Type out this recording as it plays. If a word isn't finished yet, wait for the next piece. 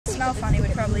smell funny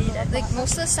would probably eat it. Like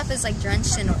most of the stuff is like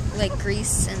drenched in like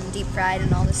grease and deep fried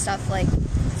and all this stuff. Like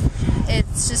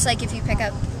it's just like if you pick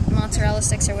up mozzarella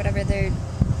sticks or whatever, they're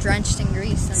drenched in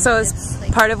grease. And so is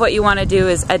like, part of what you want to do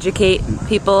is educate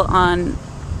people on,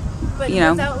 but you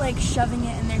know, without like shoving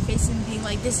it in their face and being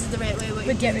like, this is the right way, what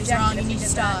you're doing is wrong, you need to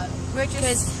stop.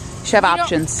 Because shove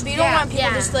options. We don't want people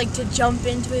just like to jump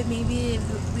into it. Maybe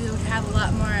we would have a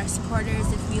lot more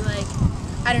supporters if we like,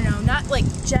 I don't know, not like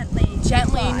gently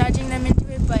nudging them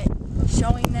into it, but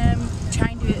showing them,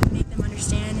 trying to make them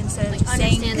understand instead of like just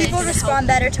saying people respond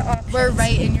better to options. We're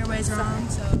right and your way's wrong.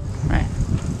 So right.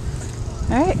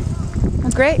 All right.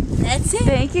 Well, great. That's it.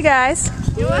 Thank you guys.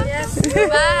 You're welcome.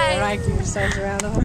 Bye. All right, give yourselves a round of applause.